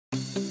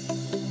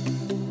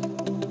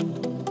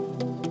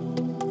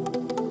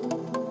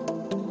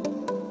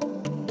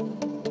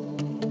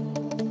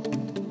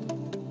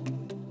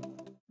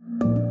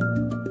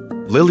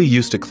Lily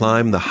used to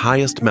climb the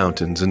highest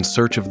mountains in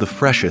search of the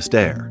freshest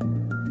air.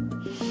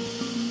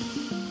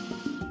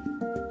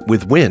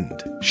 With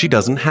wind, she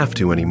doesn't have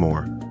to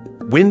anymore.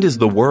 Wind is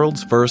the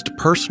world's first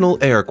personal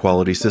air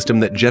quality system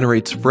that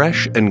generates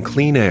fresh and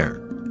clean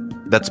air,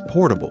 that's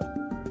portable,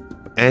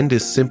 and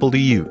is simple to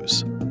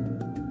use.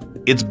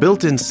 Its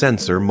built-in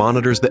sensor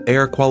monitors the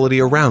air quality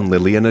around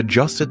Lily and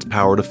adjusts its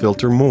power to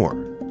filter more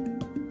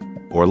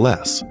or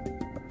less.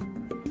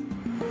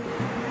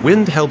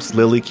 Wind helps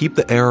Lily keep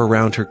the air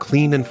around her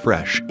clean and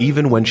fresh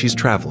even when she's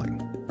traveling.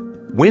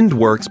 Wind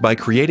works by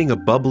creating a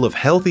bubble of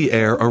healthy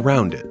air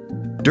around it.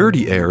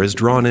 Dirty air is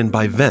drawn in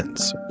by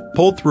vents,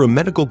 pulled through a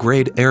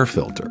medical-grade air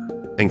filter,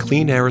 and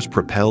clean air is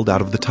propelled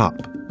out of the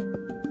top.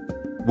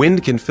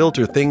 Wind can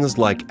filter things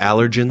like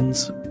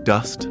allergens,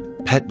 dust,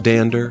 pet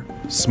dander,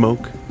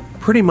 smoke,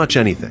 pretty much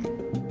anything.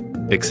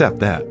 Except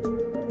that.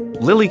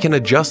 Lily can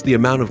adjust the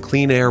amount of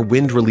clean air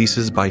wind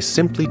releases by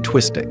simply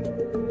twisting.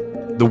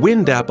 The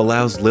Wind app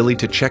allows Lily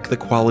to check the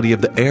quality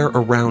of the air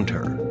around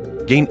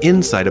her, gain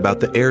insight about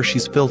the air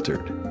she's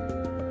filtered,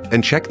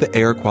 and check the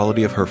air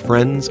quality of her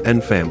friends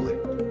and family.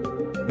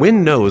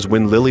 Wind knows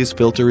when Lily's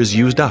filter is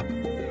used up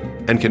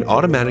and can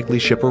automatically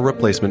ship a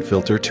replacement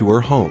filter to her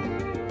home.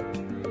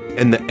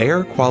 And the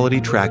air quality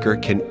tracker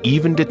can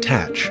even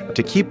detach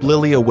to keep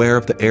Lily aware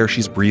of the air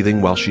she's breathing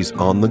while she's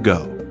on the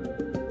go.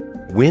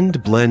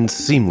 Wind blends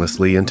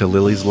seamlessly into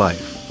Lily's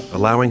life,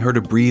 allowing her to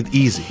breathe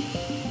easy,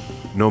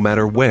 no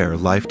matter where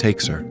life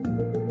takes her.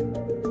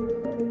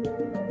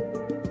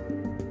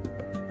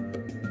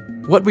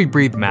 What we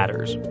breathe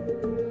matters.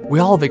 We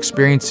all have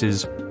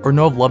experiences or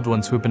know of loved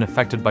ones who have been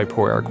affected by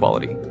poor air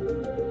quality,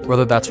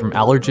 whether that's from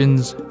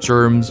allergens,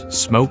 germs,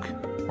 smoke,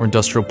 or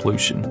industrial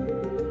pollution.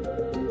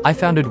 I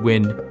founded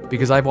Wind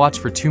because I've watched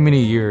for too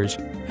many years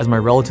as my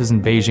relatives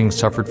in Beijing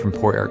suffered from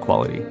poor air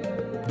quality.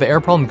 The air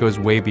problem goes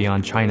way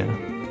beyond China,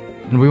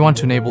 and we want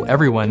to enable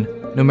everyone,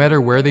 no matter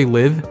where they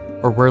live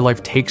or where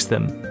life takes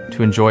them,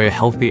 to enjoy a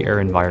healthy air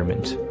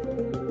environment.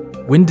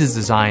 Wind is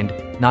designed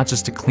not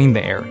just to clean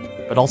the air,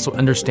 but also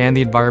understand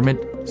the environment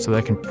so that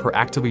it can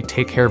proactively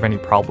take care of any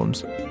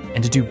problems,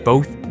 and to do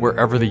both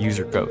wherever the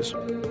user goes.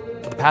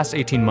 For the past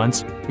 18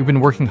 months, we've been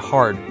working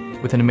hard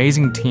with an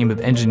amazing team of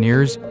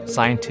engineers,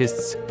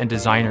 scientists, and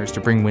designers to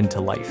bring Wind to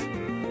life.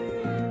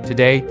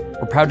 Today,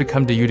 we're proud to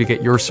come to you to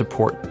get your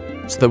support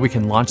so that we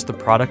can launch the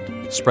product,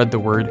 spread the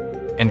word,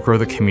 and grow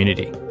the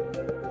community.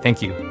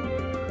 Thank you.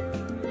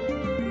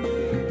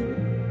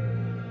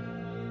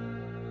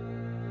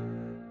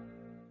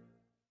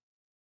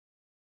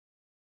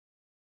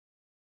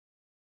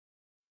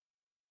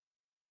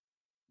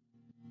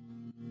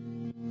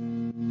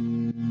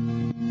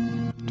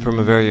 From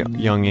a very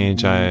young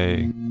age,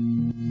 I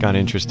got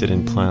interested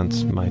in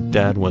plants. My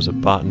dad was a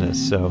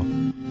botanist, so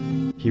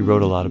he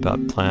wrote a lot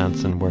about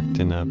plants and worked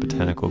in a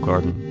botanical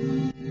garden.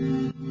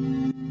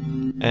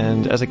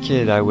 And as a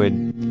kid, I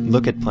would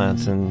look at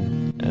plants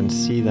and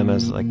see them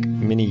as like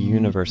mini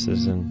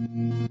universes, and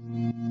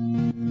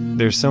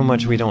there's so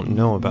much we don't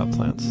know about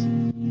plants.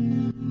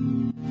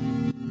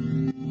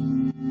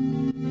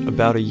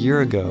 About a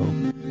year ago,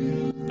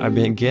 I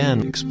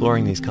began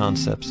exploring these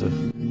concepts of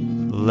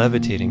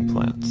levitating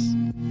plants.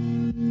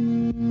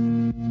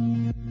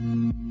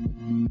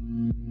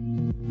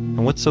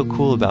 And what's so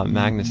cool about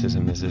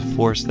magnetism is a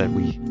force that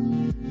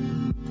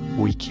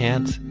we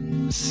can't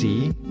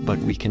see, but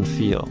we can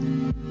feel.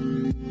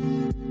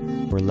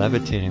 We're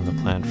levitating the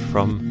plant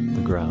from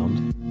the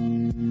ground,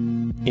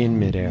 in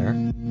midair,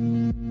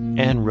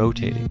 and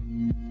rotating,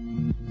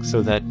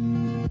 so that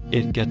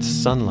it gets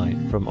sunlight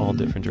from all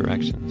different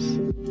directions.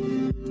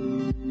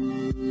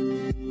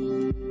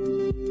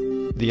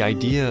 The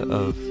idea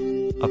of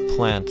a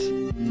plant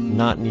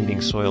not needing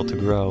soil to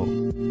grow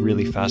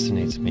really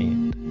fascinates me,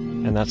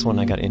 and that's when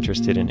I got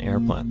interested in air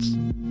plants.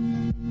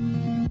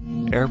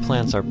 Air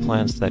plants are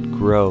plants that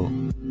grow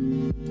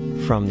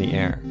from the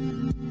air.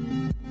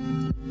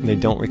 They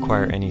don't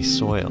require any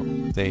soil.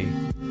 They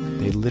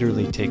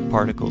literally take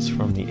particles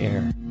from the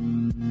air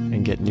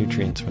and get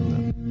nutrients from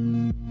them.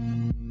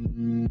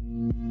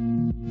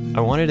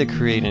 I wanted to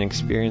create an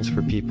experience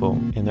for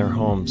people in their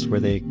homes where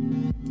they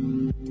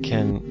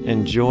can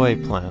enjoy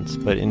plants,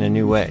 but in a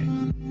new way.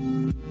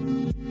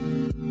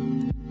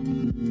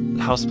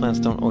 Houseplants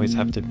don't always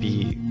have to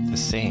be the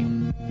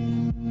same.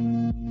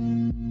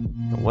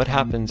 What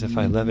happens if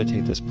I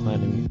levitate this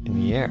plant in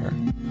the air?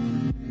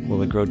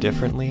 Will it grow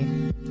differently?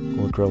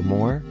 Will it grow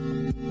more?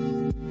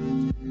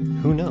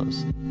 Who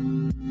knows?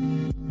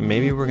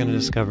 Maybe we're going to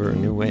discover a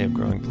new way of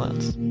growing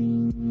plants.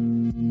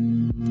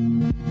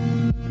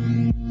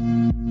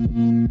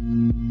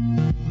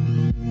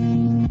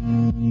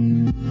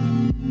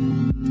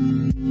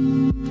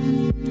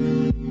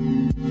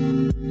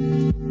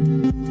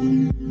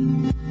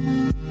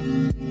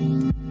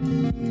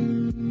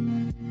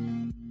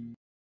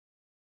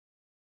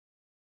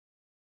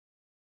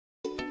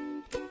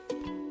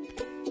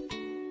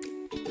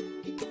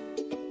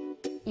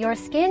 Your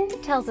skin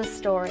tells a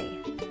story.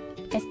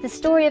 It's the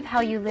story of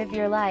how you live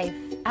your life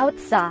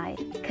outside,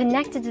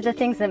 connected to the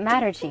things that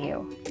matter to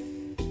you.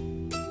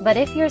 But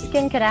if your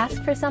skin could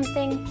ask for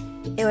something,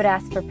 it would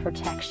ask for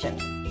protection.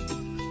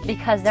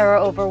 Because there are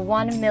over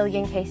 1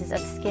 million cases of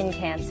skin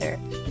cancer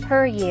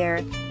per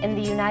year in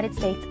the United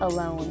States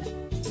alone.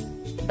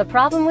 The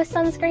problem with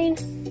sunscreen?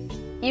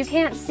 You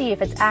can't see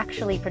if it's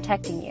actually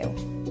protecting you.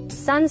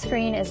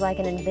 Sunscreen is like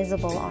an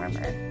invisible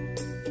armor.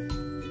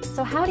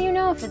 So how do you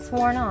know if it's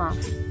worn off?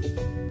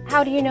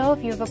 How do you know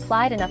if you've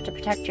applied enough to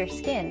protect your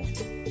skin?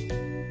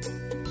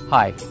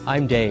 Hi,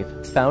 I'm Dave,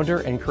 founder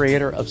and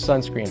creator of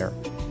Sunscreener.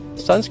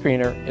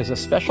 Sunscreener is a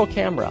special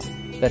camera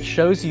that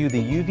shows you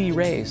the UV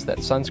rays that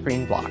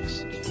sunscreen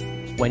blocks.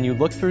 When you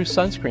look through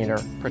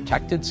Sunscreener,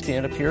 protected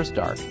skin appears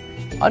dark,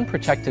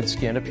 unprotected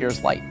skin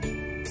appears light.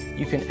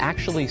 You can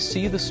actually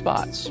see the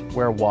spots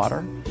where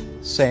water,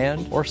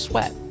 sand, or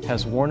sweat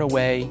has worn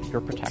away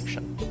your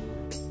protection.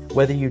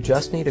 Whether you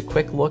just need a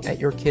quick look at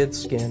your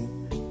kid's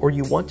skin or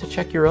you want to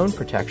check your own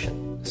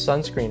protection,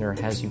 Sunscreener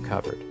has you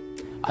covered.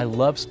 I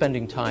love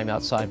spending time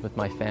outside with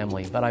my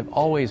family, but I've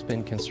always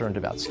been concerned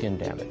about skin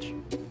damage.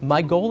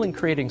 My goal in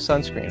creating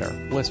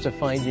Sunscreener was to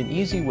find an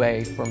easy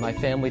way for my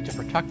family to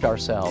protect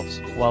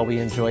ourselves while we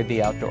enjoyed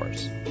the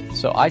outdoors.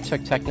 So I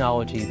took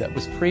technology that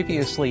was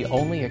previously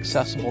only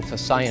accessible to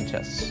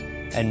scientists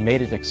and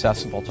made it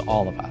accessible to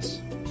all of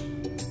us.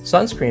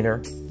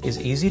 Sunscreener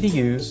is easy to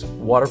use,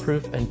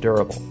 waterproof, and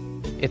durable.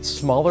 It's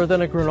smaller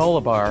than a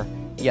granola bar,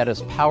 yet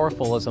as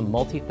powerful as a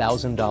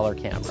multi-$1,000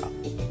 camera.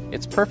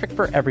 It's perfect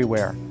for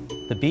everywhere: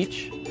 the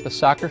beach, the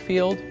soccer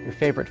field, your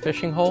favorite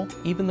fishing hole,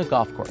 even the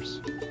golf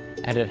course.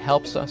 And it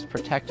helps us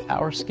protect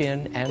our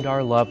skin and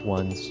our loved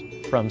ones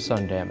from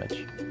sun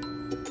damage.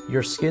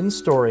 Your skin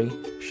story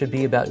should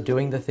be about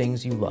doing the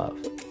things you love.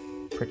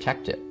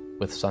 Protect it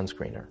with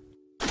Sunscreener.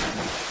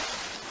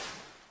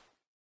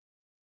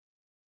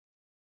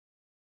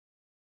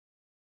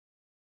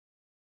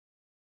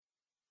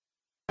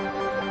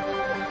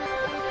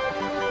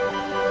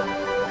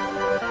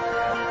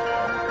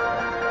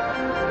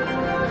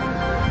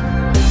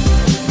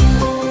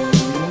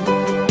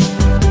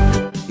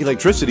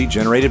 Electricity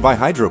generated by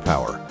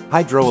hydropower,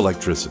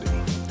 hydroelectricity.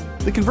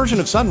 The conversion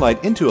of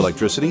sunlight into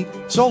electricity,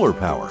 solar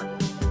power.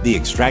 The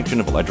extraction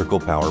of electrical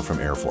power from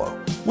airflow,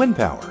 wind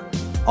power.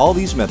 All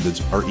these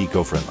methods are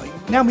eco-friendly.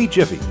 Now meet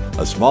Jiffy,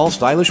 a small,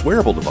 stylish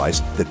wearable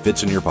device that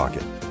fits in your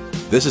pocket.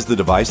 This is the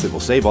device that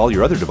will save all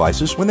your other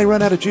devices when they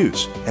run out of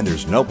juice, and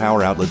there's no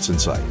power outlets in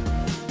sight.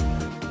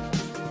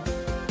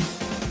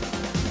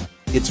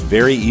 It's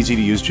very easy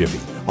to use Jiffy.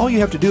 All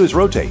you have to do is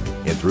rotate,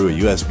 and through a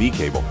USB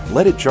cable,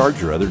 let it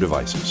charge your other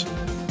devices.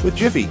 With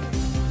Jiffy,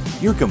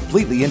 you're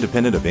completely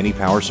independent of any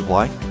power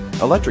supply,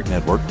 electric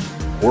network,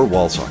 or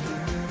wall socket.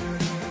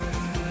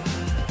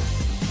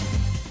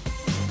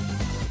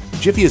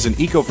 Jiffy is an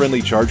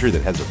eco-friendly charger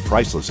that has a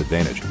priceless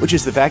advantage, which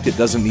is the fact it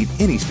doesn't need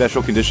any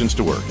special conditions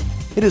to work.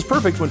 It is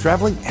perfect when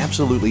traveling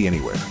absolutely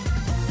anywhere.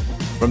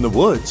 From the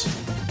woods,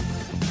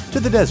 to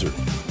the desert,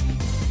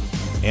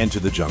 and to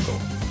the jungle.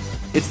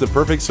 It's the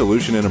perfect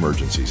solution in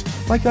emergencies,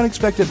 like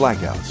unexpected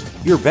blackouts.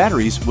 Your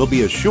batteries will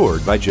be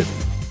assured by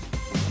Jiffy.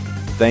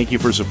 Thank you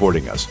for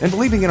supporting us and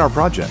believing in our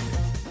project.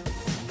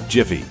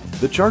 Jiffy,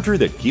 the charger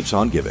that keeps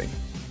on giving.